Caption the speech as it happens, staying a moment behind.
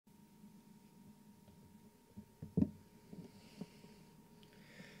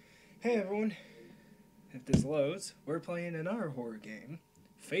Hey everyone, if this loads, we're playing another horror game,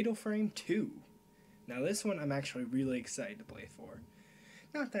 Fatal Frame 2. Now this one I'm actually really excited to play for.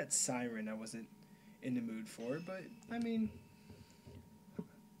 Not that Siren I wasn't in the mood for, but I mean,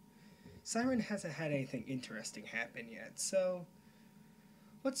 Siren hasn't had anything interesting happen yet, so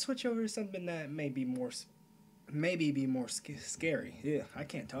let's switch over to something that may be more scary. Yeah, I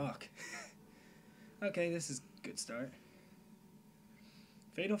can't talk. Okay, this is a good start.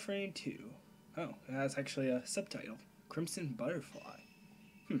 Fatal Frame 2. Oh, that's actually a subtitle. Crimson Butterfly.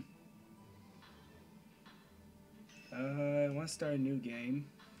 I want to start a new game.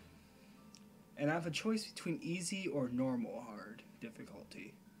 And I have a choice between easy or normal hard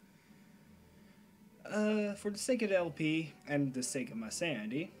difficulty. For the sake of the LP and the sake of my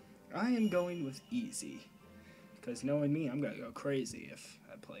sanity, I am going with easy. Because knowing me, I'm going to go crazy if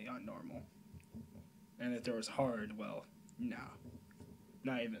I play on normal. And if there was hard, well, no.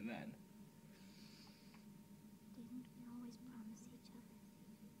 Not even then. Didn't we always promise each other?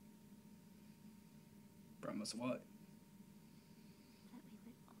 Promise what? That we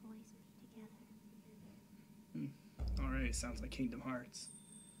would always be together. Alright, sounds like Kingdom Hearts.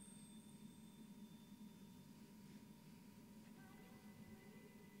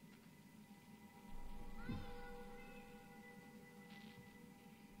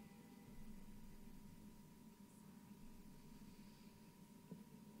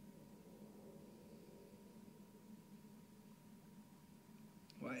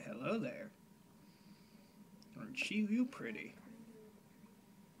 Why, hello there. Aren't you pretty?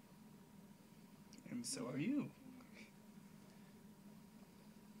 And so are you.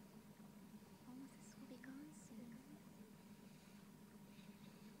 All of this will be gone soon.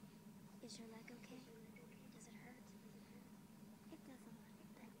 Is your leg okay? Does it hurt? It does a little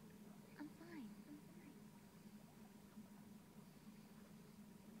bit. I'm fine.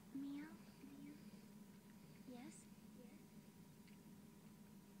 Meow? Yes?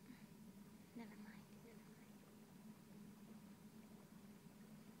 Never mind.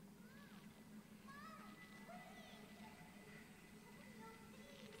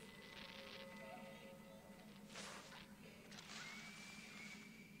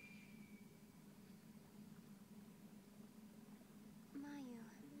 Mayu,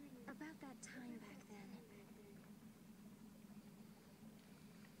 about that time back then.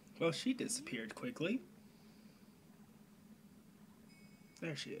 Well, she disappeared quickly.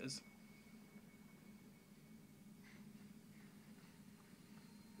 There she is.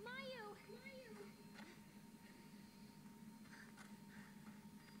 Mayu!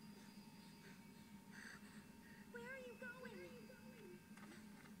 Where are you going?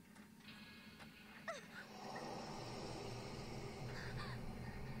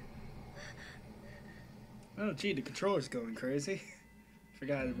 Oh gee, the controller's going crazy.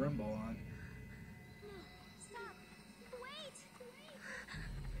 Forgot to rumble on. No, stop! Wait!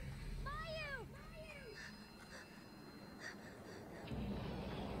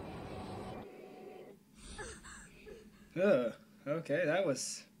 Mayu! Okay, that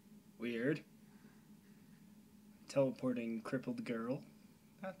was weird. Teleporting crippled girl.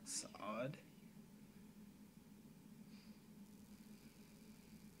 That's odd.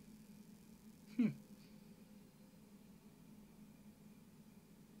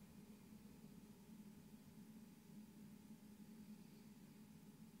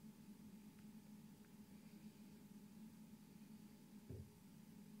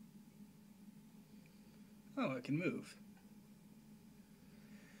 Oh, I can move.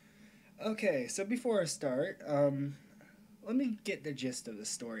 Okay, so before I start, let me get the gist of the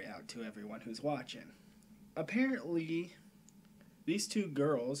story out to everyone who's watching. Apparently, these two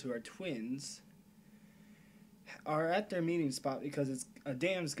girls, who are twins, are at their meeting spot because a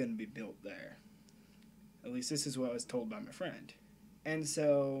dam's going to be built there. At least this is what I was told by my friend. And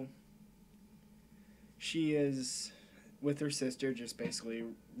so, she is with her sister just basically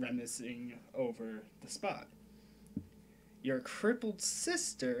reminiscing over the spot. Your crippled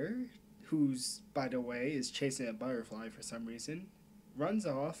sister, who's, by the way, is chasing a butterfly for some reason, runs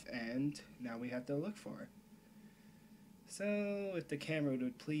off, and now we have to look for her. So, if the camera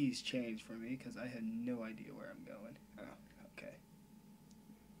would please change for me, because I had no idea where I'm going. Oh, okay.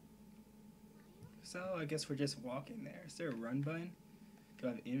 So, I guess we're just walking there. Is there a run button? Do I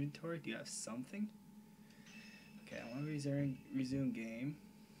have inventory? Do you have something? Okay, I want to resume game.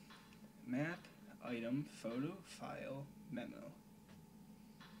 Map, item, photo, file, memo.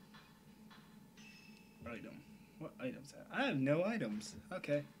 Item. What items? I have no items.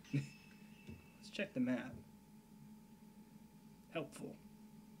 Okay. Let's check the map. Helpful.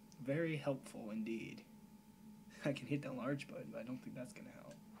 Very helpful indeed. I can hit the large button, but I don't think that's going to help.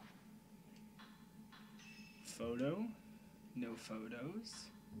 photo, no photos,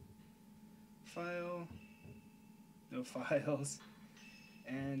 file, no files,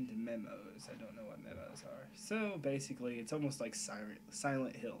 and memos. I don't know what memos are. So basically, it's almost like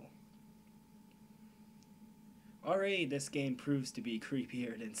Silent Hill. Already, this game proves to be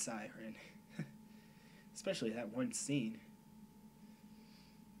creepier than Siren. Especially that one scene.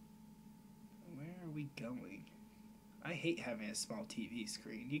 Where are we going? I hate having a small TV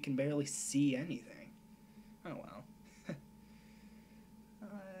screen. You can barely see anything. Oh well.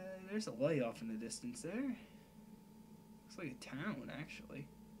 There's a light off in the distance there. Looks like a town, actually.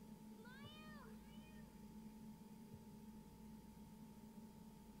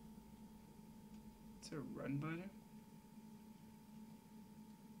 Is there a run button?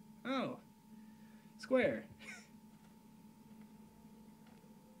 Oh! Square!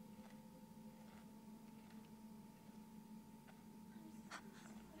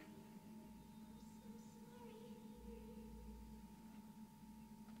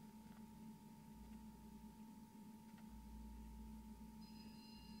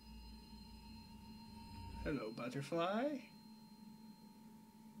 Hello, butterfly.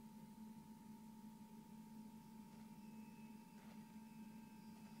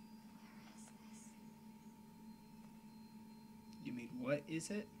 You mean, what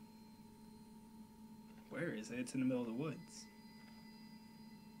is it? Where is it? It's in the middle of the woods.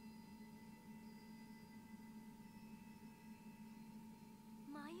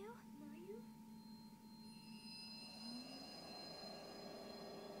 Mayu?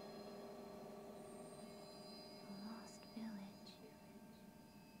 A lost village.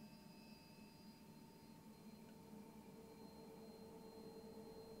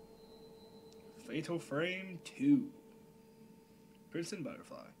 Fatal Frame 2. Prince and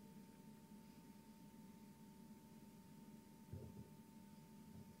Butterfly.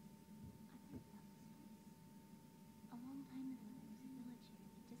 A long time ago, there was a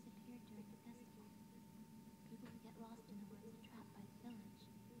village here that disappeared during the festival. People would get lost in the woods and trapped by the village.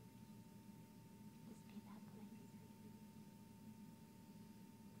 This be that place.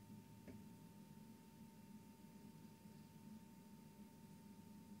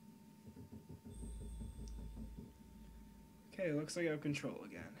 Okay, looks like I have control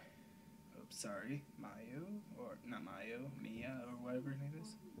again. Oops, sorry. Mayu, or not Mayu, Mia, or whatever her name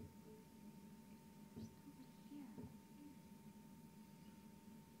is.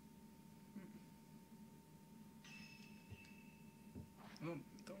 Oh,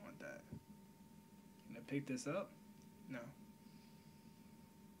 don't want that. Can I pick this up? No.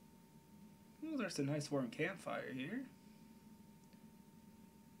 Oh, there's a nice warm campfire here.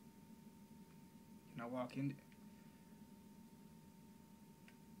 Can I walk in?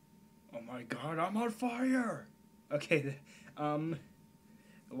 Oh my god, I'm on fire! Okay,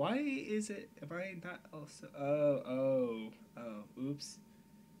 why is it, am I not also, oops.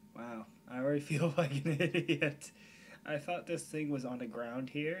 Wow, I already feel like an idiot. I thought this thing was on the ground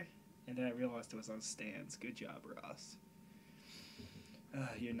here, and then I realized it was on stands. Good job, Ross.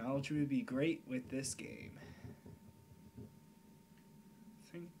 Your knowledge would be great with this game. I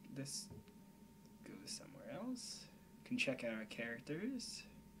think this goes somewhere else. Can check out our characters.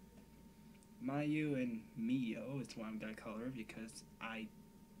 Mayu and Mio is what I'm gonna call her because I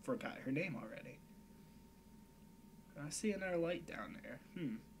forgot her name already. I see another light down there.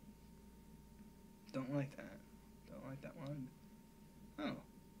 Don't like that. Don't like that one. Oh.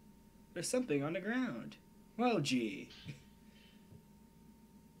 There's something on the ground. Well, gee.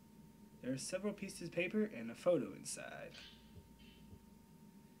 There are several pieces of paper and a photo inside.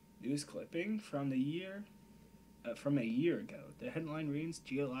 News clipping from a year ago. The headline reads,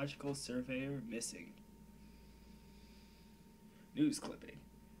 Geological Surveyor Missing. News clipping.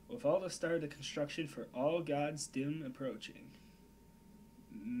 With all the start of the construction for All Gods Dim approaching,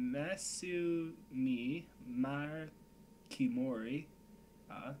 Masumi Marikimori,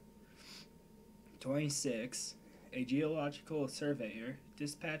 26, a geological surveyor,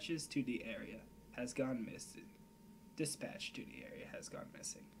 dispatched to the area has gone missing.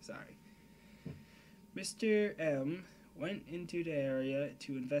 Sorry. Mr. M went into the area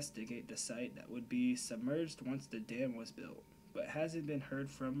to investigate the site that would be submerged once the dam was built, but hasn't been heard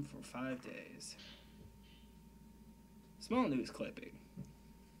from for 5 days. Small news clipping.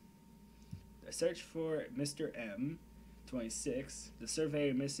 The search for Mr. M, 26, the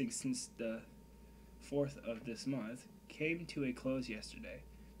surveyor missing since the 4th of this month, came to a close yesterday.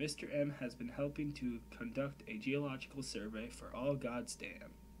 Mr. M has been helping to conduct a geological survey for All Gods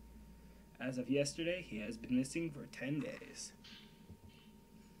Dam. As of yesterday, he has been missing for 10 days.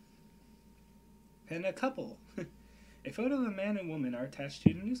 And a couple. A photo of a man and woman are attached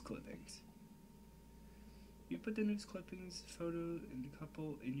to the news clippings. You put the news clippings, photo, and the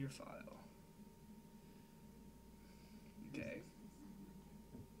couple in your file. Okay.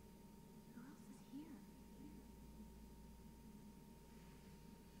 Who else is here?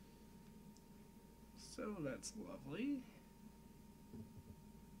 So that's lovely.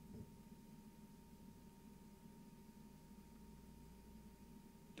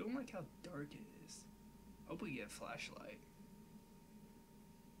 Don't like how dark it is. Hope we get a flashlight.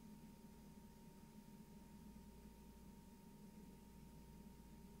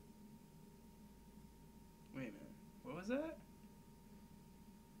 Wait a minute. What was that?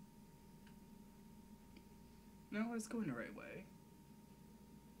 No, it's going the right way.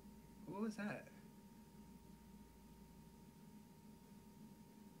 What was that?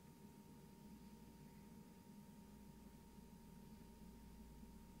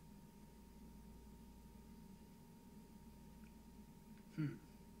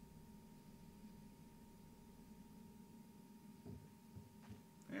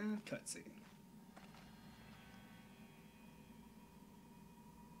 And cutscene.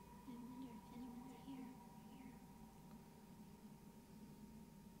 I wonder if anyone's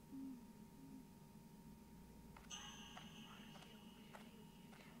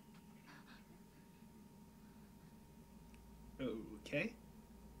here. Okay.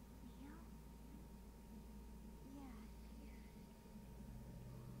 Leo? Yeah.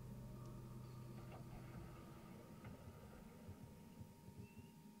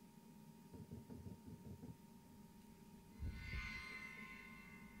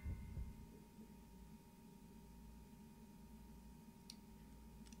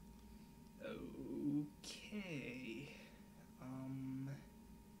 Okay.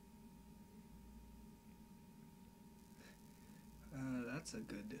 That's a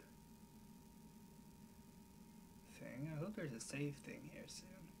good thing. I hope there's a save thing here soon.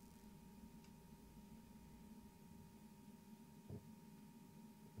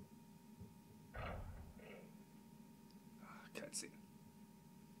 Cutscene.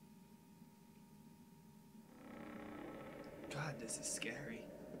 God, this is scary.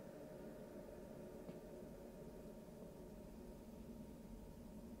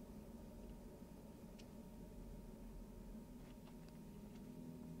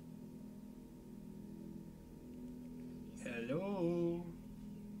 Hello.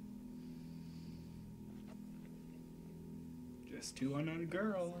 Just two unknown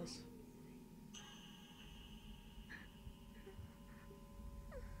girls.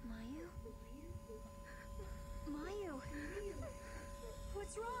 Mayu? Mayu!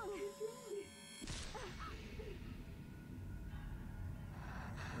 What's wrong?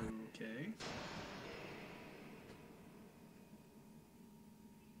 Okay.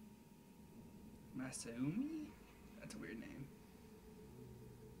 Masaumi? That's a weird name.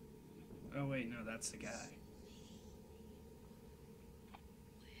 Oh wait, no, that's the guy.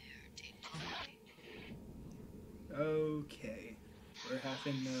 Okay. We're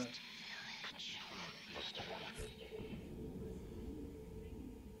having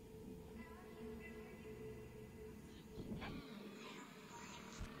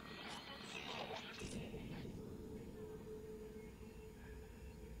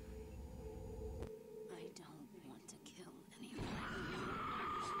I don't want to kill anyone.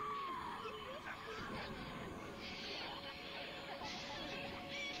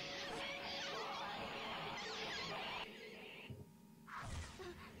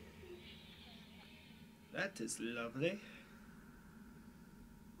 that is lovely.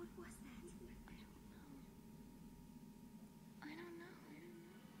 What was that? I don't know.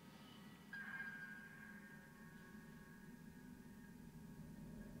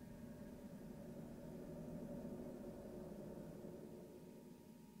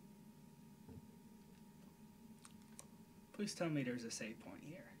 Please tell me there's a save point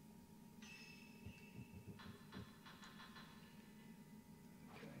here.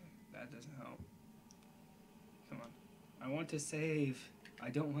 Okay, that doesn't help. Come on. I want to save. I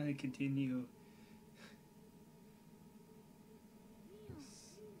don't want to continue. Leo,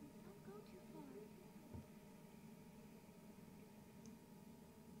 don't go too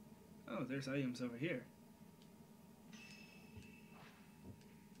far. Oh, there's items over here.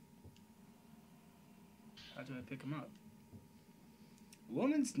 How do I pick them up?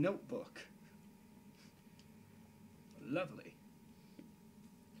 Woman's notebook. Lovely.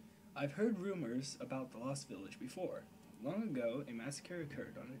 I've heard rumors about the Lost Village before. Long ago, a massacre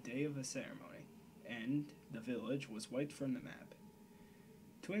occurred on the day of a ceremony, and the village was wiped from the map.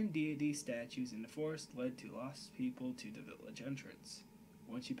 Twin deity statues in the forest led to lost people to the village entrance.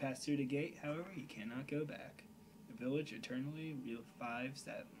 Once you pass through the gate, however, you cannot go back. The village eternally revives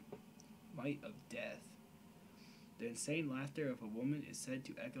that might of death. The insane laughter of a woman is said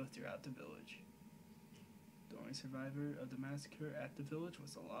to echo throughout the village. The only survivor of the massacre at the village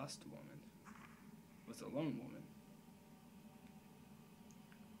was a lost woman. Was a lone woman.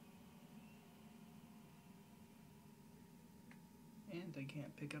 And I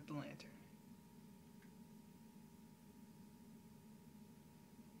can't pick up the lantern.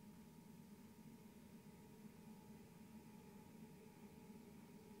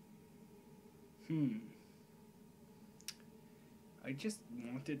 I just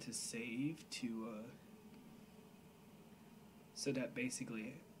wanted to save to, so that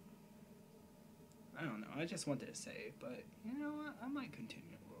basically, I don't know, I just wanted to save, but you know what, I might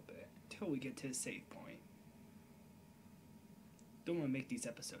continue a little bit until we get to the save point. Don't want to make these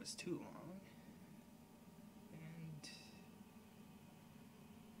episodes too long. And,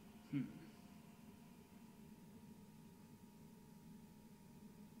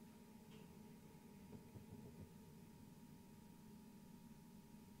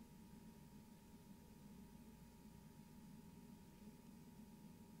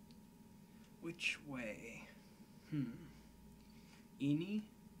 which way? Eeny,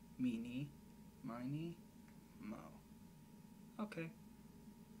 meeny, miny, mo. Okay.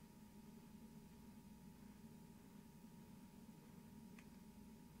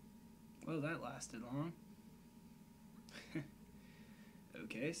 Well, that lasted long.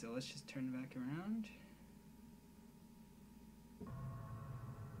 Okay, so let's just turn back around.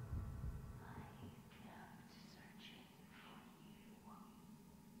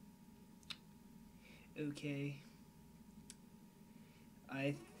 Okay.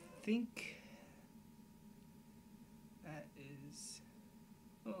 I think that is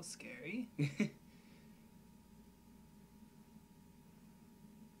a little scary. You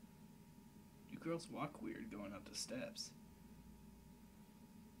girls walk weird going up the steps.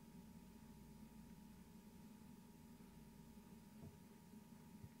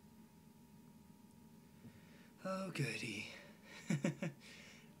 Oh, goody.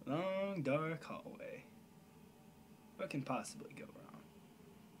 Long, dark hallway. What can possibly go wrong?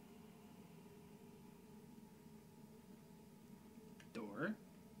 Door.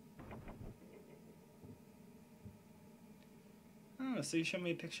 Oh, so you showed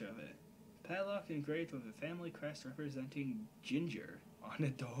me a picture of it. Padlock engraved with a family crest representing ginger on a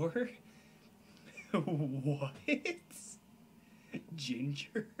door? What?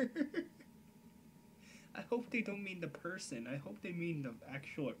 Ginger? I hope they don't mean the person. I hope they mean the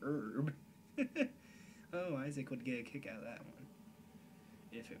actual herb. Oh, Isaac would get a kick out of that one.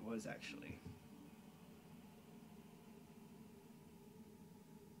 If it was actually.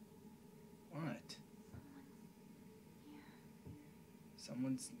 What?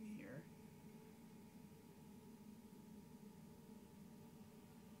 Someone's near.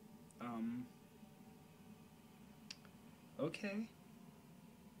 Okay.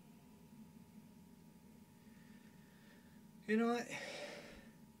 You know what?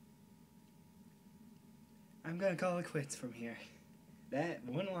 I'm gonna call it quits from here. That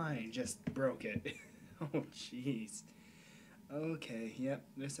one line just broke it. Oh, jeez. Okay, yep,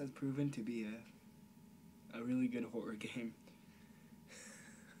 this has proven to be a really good horror game.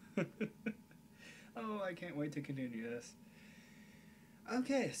 Oh, I can't wait to continue this.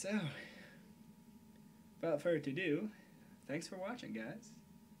 Okay, so, without further ado, thanks for watching, guys.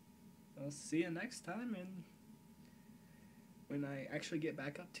 I'll see you next time, and when I actually get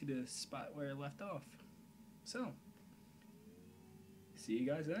back up to the spot where I left off. So, see you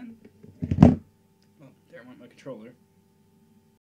guys then. Oh, there went my controller.